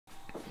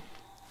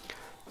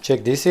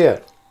check this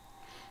out.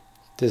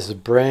 This is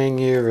brand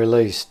new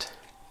released,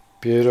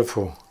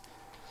 beautiful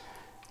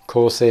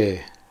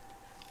Corsair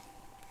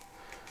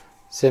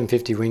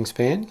 750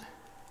 wingspan.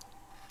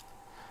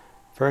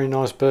 Very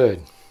nice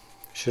bird.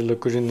 Should look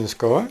good in the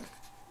sky.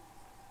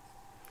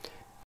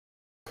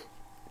 It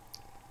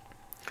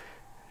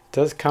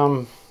does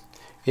come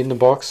in the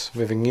box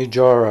with a new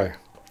gyro.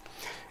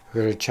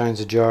 We're going to change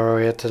the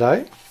gyro out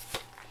today.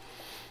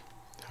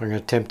 I'm going to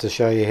attempt to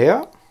show you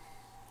how.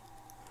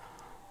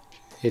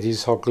 It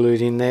is hot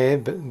glued in there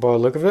by the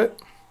look of it,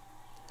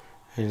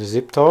 and a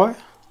zip tie.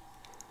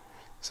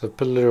 So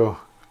put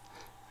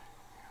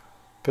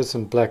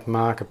some black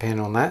marker pen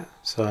on that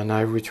so I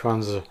know which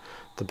one's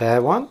the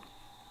bad one.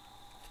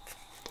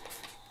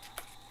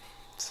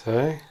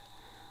 So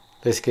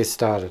let's get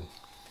started.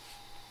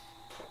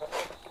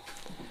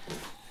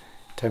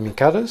 Take my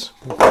cutters.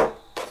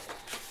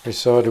 Which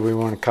side do we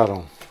want to cut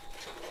on?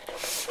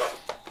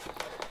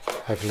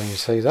 Hopefully you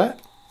see that.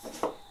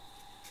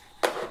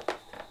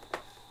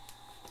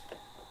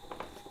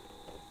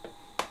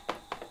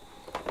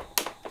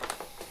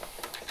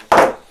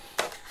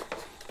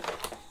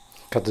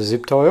 Cut the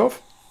zip tie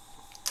off.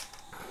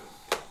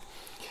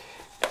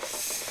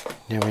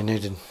 Now we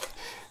need to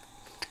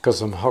got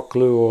some hot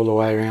glue all the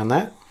way around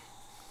that.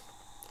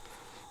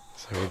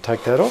 So we'll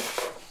take that off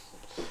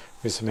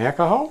with some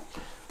alcohol.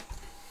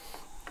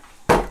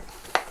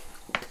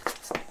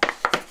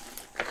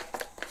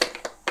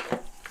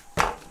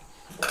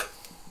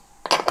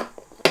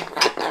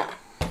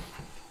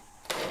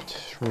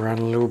 Just run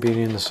a little bit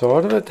in the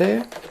side of it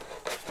there.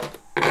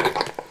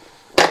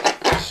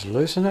 Just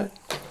loosen it.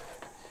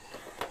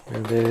 A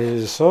little bit to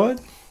the side.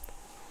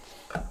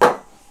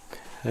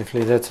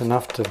 Hopefully that's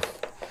enough to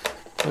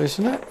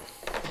loosen it.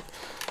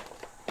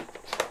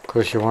 Of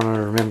course you want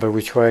to remember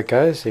which way it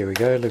goes. There we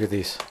go, look at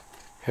this.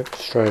 Yep,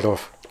 straight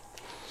off.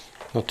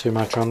 Not too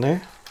much on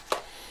there.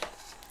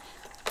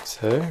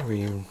 So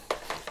we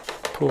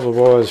pull the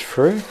wires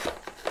through.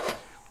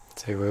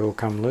 See we all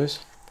come loose.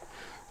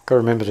 Got to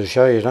remember to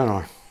show you, don't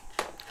I?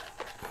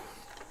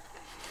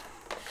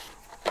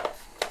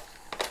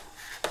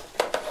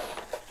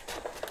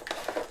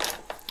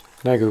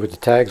 No good with the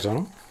tags on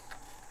them.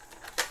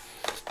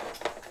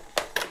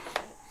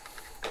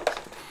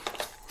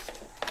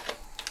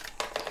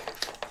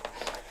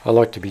 I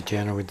like to be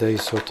gentle with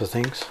these sorts of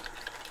things.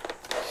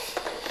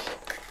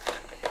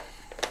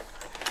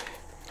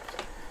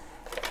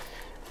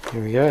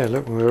 Here we go,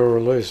 look, we're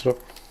all loose,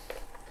 look.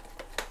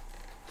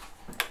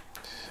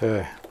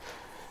 So,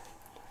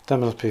 that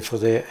must be for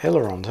their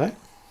ailerons, eh?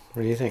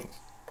 What do you think?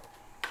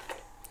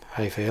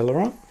 A for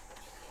aileron,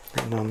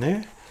 written on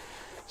there.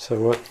 So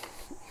what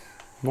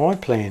my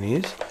plan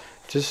is,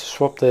 just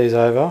swap these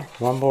over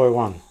one by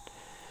one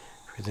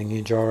with the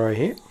new gyro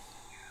here.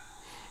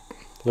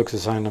 Looks the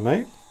same to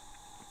me.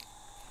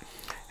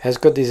 Has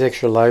got this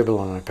extra label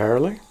on it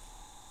apparently.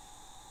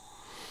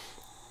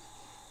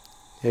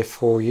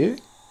 F4U.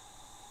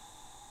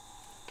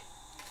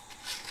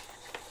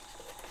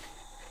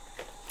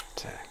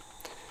 So,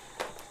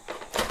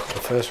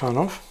 the first one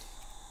off.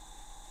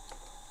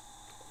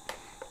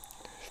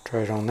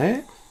 Straight on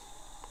there.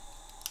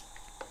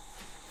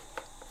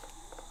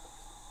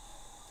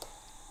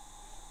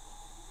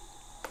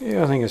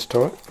 Yeah, I think it's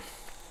tight.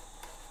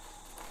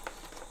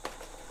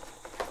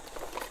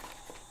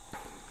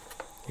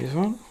 This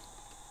one.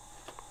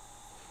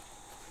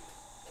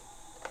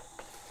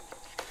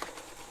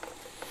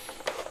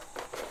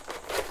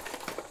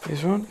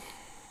 This one.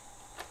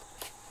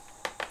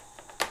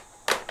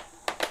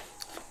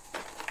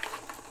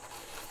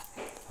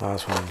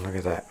 Last one, look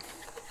at that.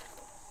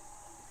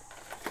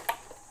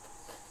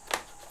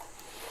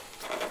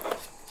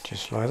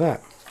 Just like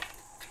that.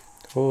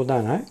 All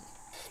done, eh?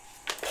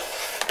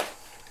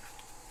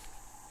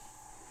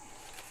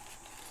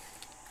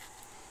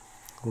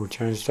 All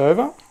changed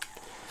over.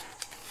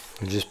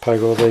 We just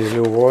poke all these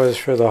little wires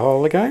through the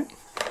hole again.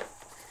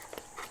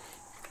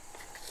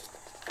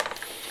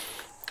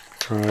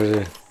 Try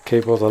to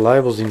keep all the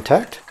labels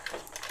intact.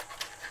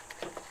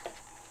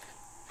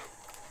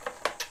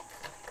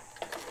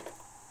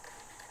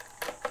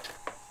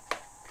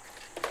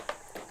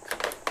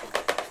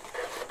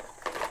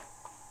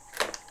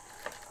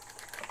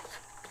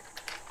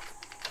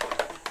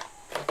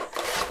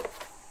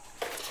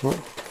 Oh, we're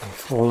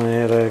falling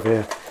out of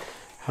our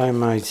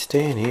homemade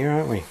stand here,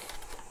 aren't we?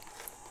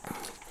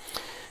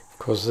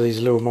 Because these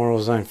little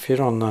models don't fit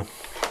on the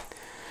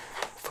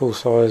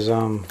full-size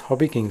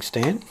H-King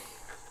stand,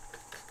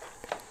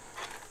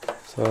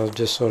 so I've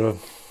just sort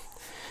of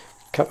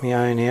cut my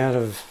own out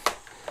of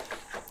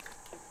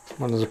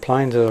one of the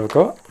planes that I've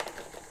got,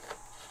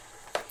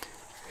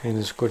 and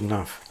it's good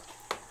enough.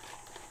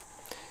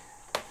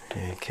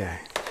 Okay,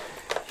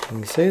 you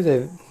can see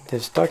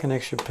they've stuck an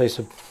extra piece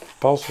of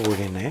balsa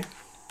wood in there.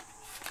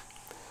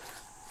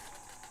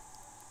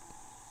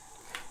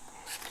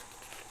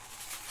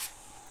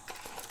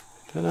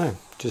 Don't know,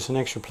 just an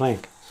extra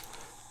plank.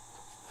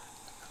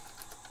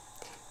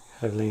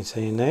 Hopefully you can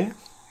see in there.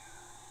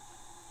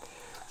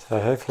 So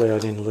hopefully I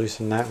didn't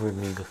loosen that with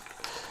me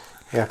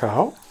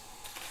alcohol.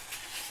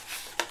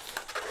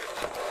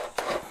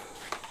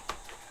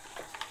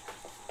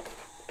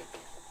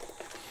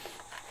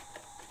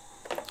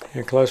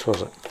 How close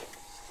was it?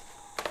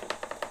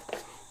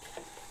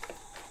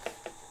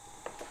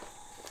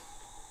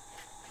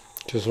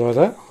 Just like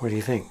that? What do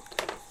you think?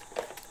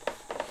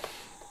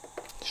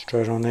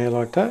 Straight on there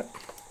like that?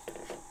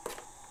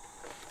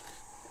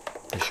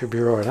 It should be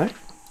right, eh?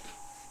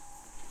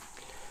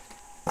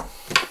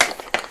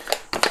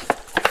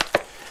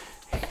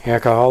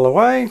 Alcohol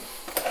away.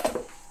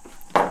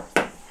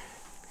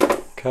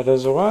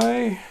 Cutters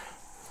away.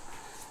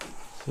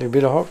 A little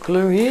bit of hot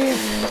glue here.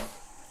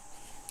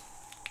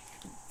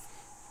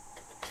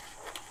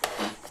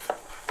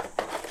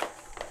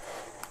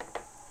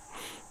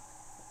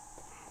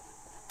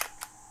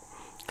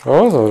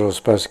 Oh, I thought it was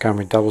supposed to come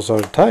with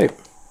double-sided tape,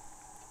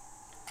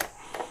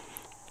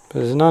 but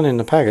there's none in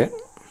the packet.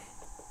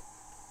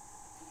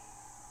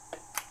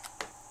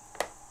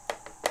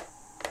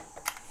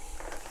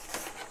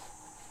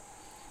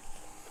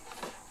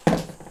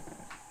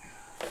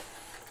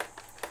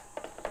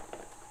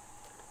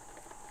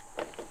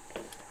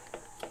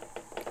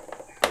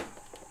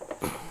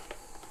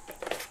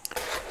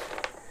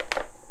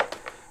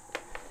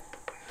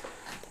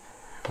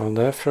 On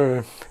that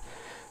for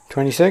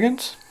 20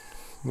 seconds.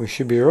 We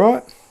should be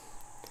right.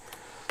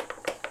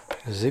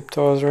 Zip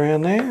ties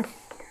around there.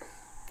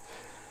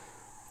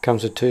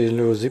 Comes with 2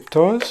 little zip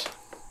ties.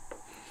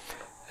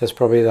 That's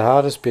probably the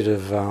hardest bit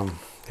of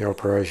the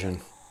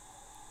operation.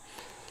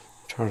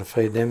 Trying to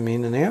feed them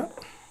in and out.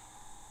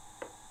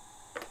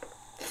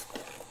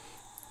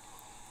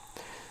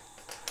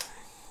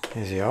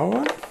 There's the old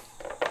one.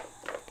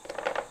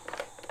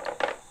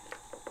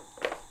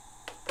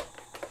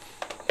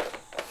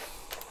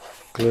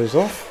 Glues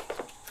off.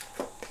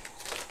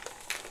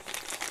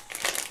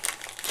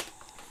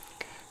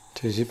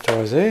 2 zip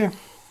ties there.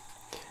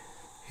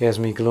 Here's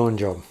my gluing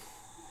job.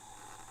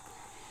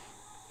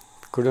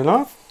 Good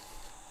enough?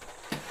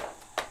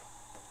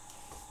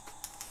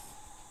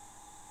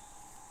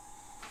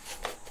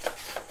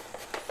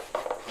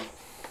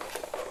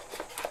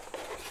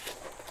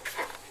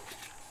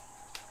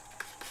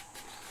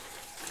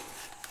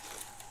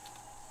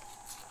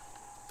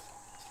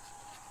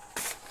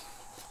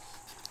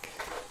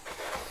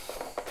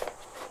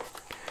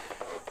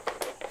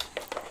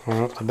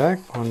 One up the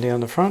back, one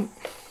down the front.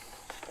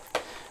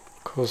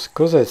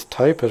 Because it's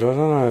tapered, I don't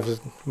know if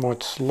it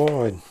might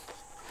slide.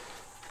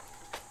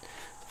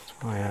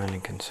 That's my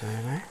only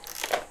concern, eh?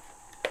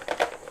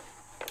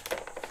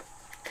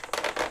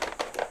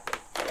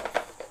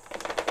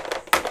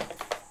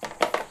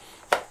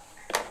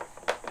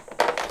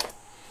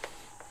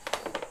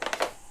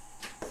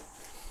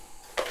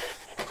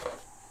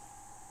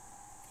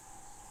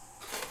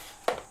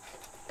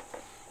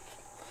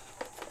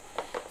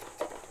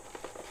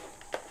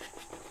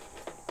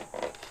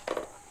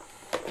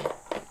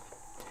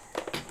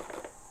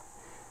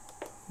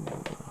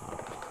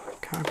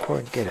 Can't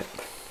quite get it.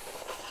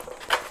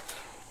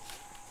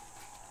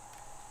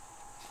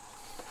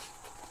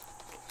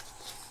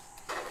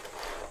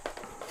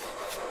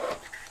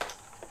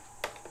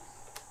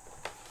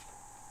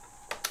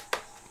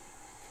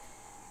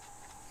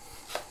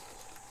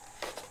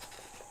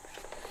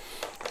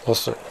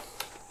 Lost it.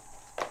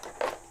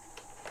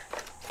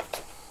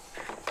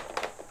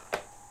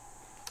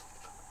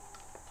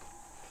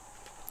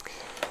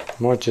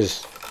 Might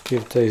just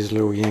give these a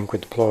little yank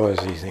with the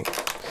pliers, you think.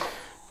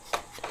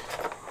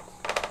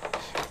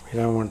 You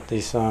don't want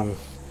this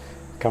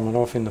coming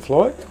off in the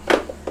flight.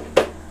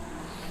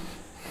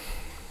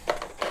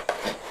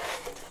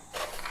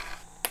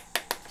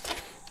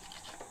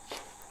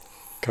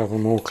 Couple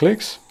more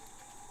clicks.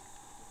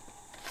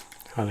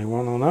 Only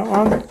one on that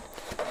one.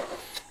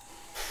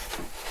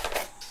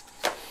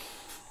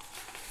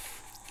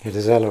 How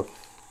does that look?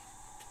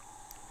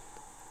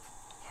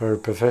 Very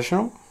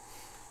professional.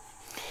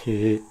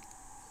 Yeah.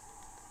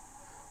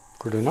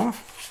 Good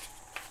enough.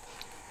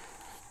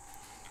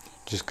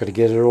 Just got to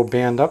get it all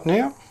bound up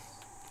now.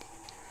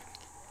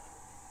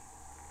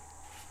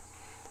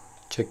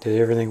 Check that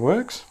everything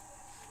works.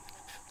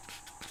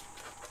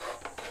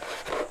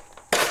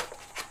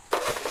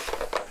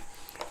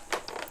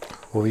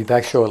 We'll be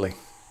back shortly.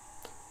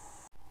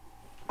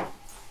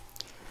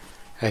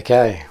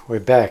 Okay,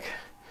 we're back.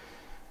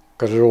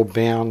 Got it all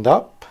bound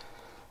up.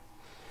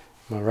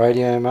 My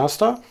radio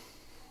master.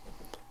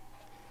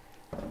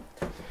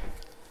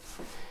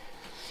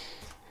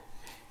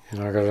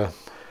 And I got a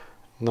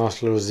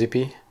nice little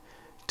zippy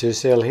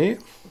 2-cell here.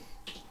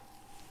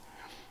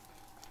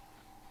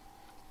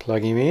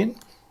 Plug him in.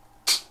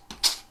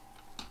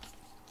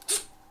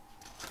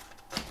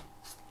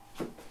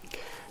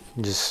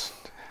 Just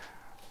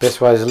best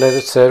way is to let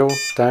it settle,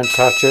 don't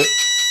touch it.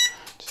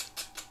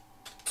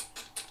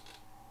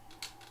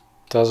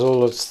 Does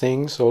all its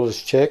things, all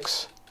its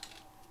checks.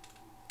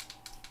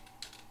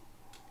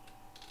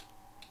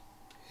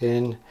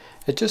 And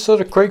it just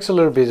sort of creaks a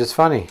little bit. It's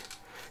funny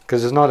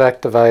because it's not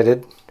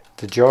activated.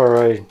 The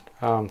gyro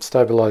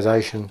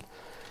stabilization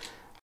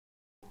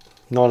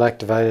not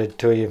activated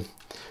till you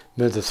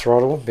move the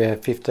throttle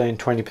about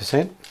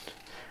 15-20%,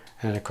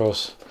 and of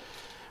course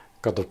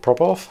got the prop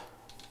off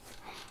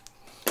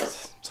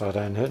so I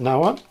don't hurt no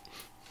one.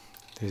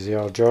 There's the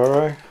old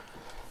gyro.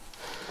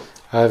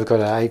 I've got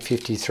an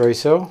 853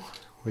 cell,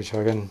 which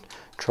I can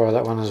try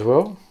that one as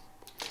well.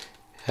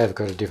 Have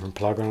got a different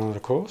plug on it,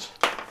 of course,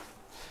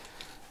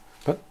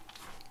 but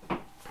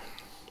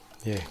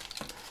yeah,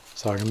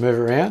 so I can move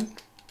it around.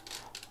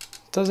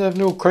 It does have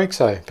little creaks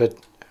though, but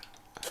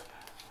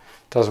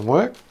doesn't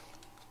work.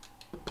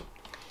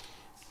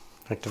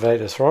 Activate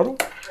the throttle.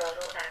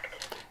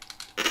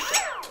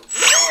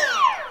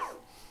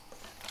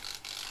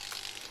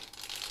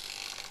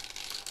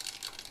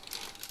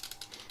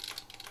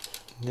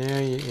 Now,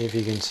 if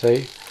you can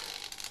see,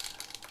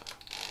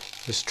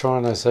 just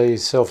trying to see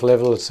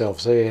self-level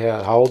itself. See how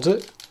it holds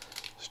it?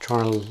 It's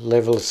trying to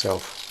level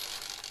itself.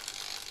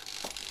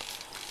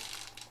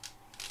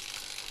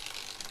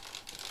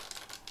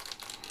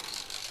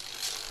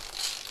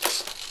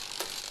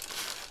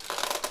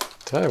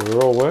 So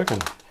we're all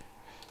working.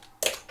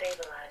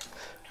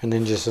 And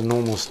then just a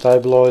normal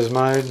stabilize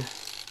mode.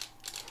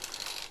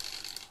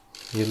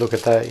 You look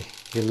at that.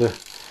 You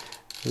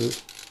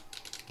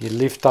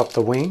lift up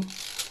the wing,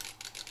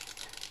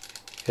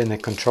 and the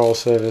control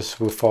surface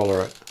will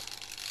follow it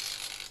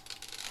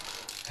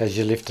as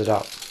you lift it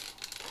up.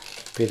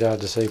 Bit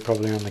hard to see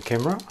probably on the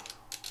camera.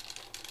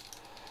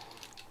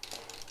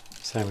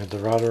 Same with the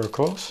rudder, of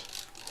course.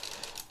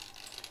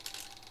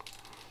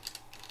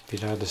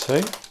 Bit hard to see,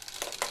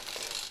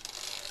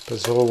 but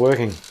it's all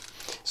working.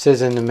 It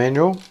says in the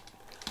manual,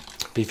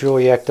 before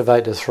you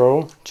activate the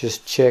throttle,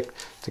 just check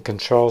the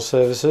control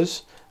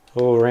surfaces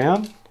all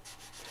around.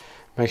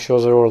 Make sure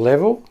they're all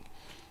level,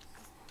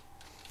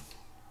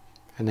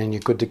 and then you're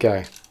good to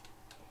go.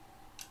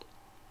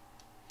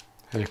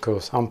 And of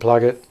course,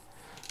 unplug it,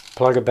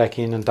 plug it back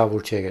in and double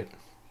check it.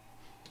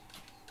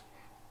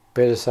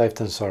 Better safe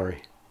than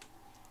sorry.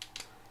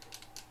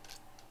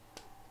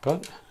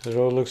 But it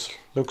all looks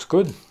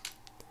good.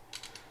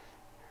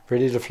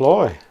 Ready to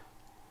fly.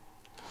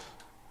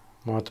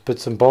 Might have to put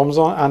some bombs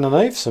on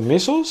underneath, some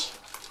missiles.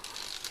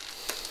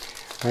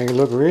 Make it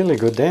look really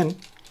good then.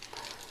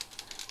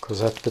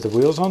 Because I have to put the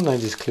wheels on, they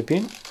just clip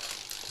in.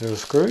 Little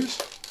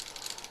screws.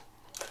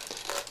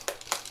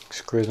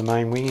 Screw the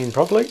main wing in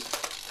properly.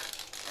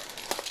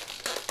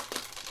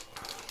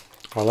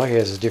 I like it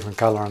has a different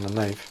colour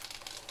underneath.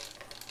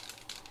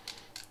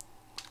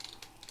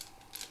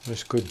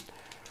 Looks good.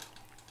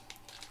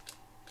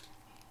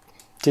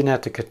 Didn't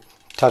have to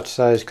touch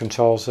those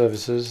control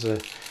surfaces,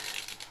 the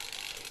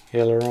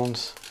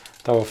ailerons,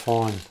 they were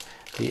fine.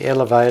 The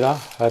elevator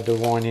I had to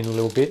wind in a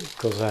little bit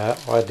because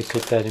I had to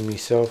clip that in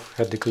myself,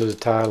 had to glue the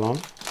tail on,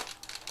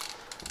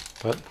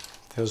 but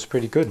it was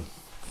pretty good.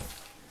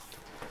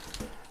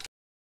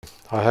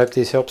 I hope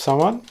this helps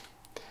someone.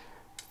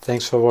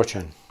 Thanks for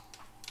watching.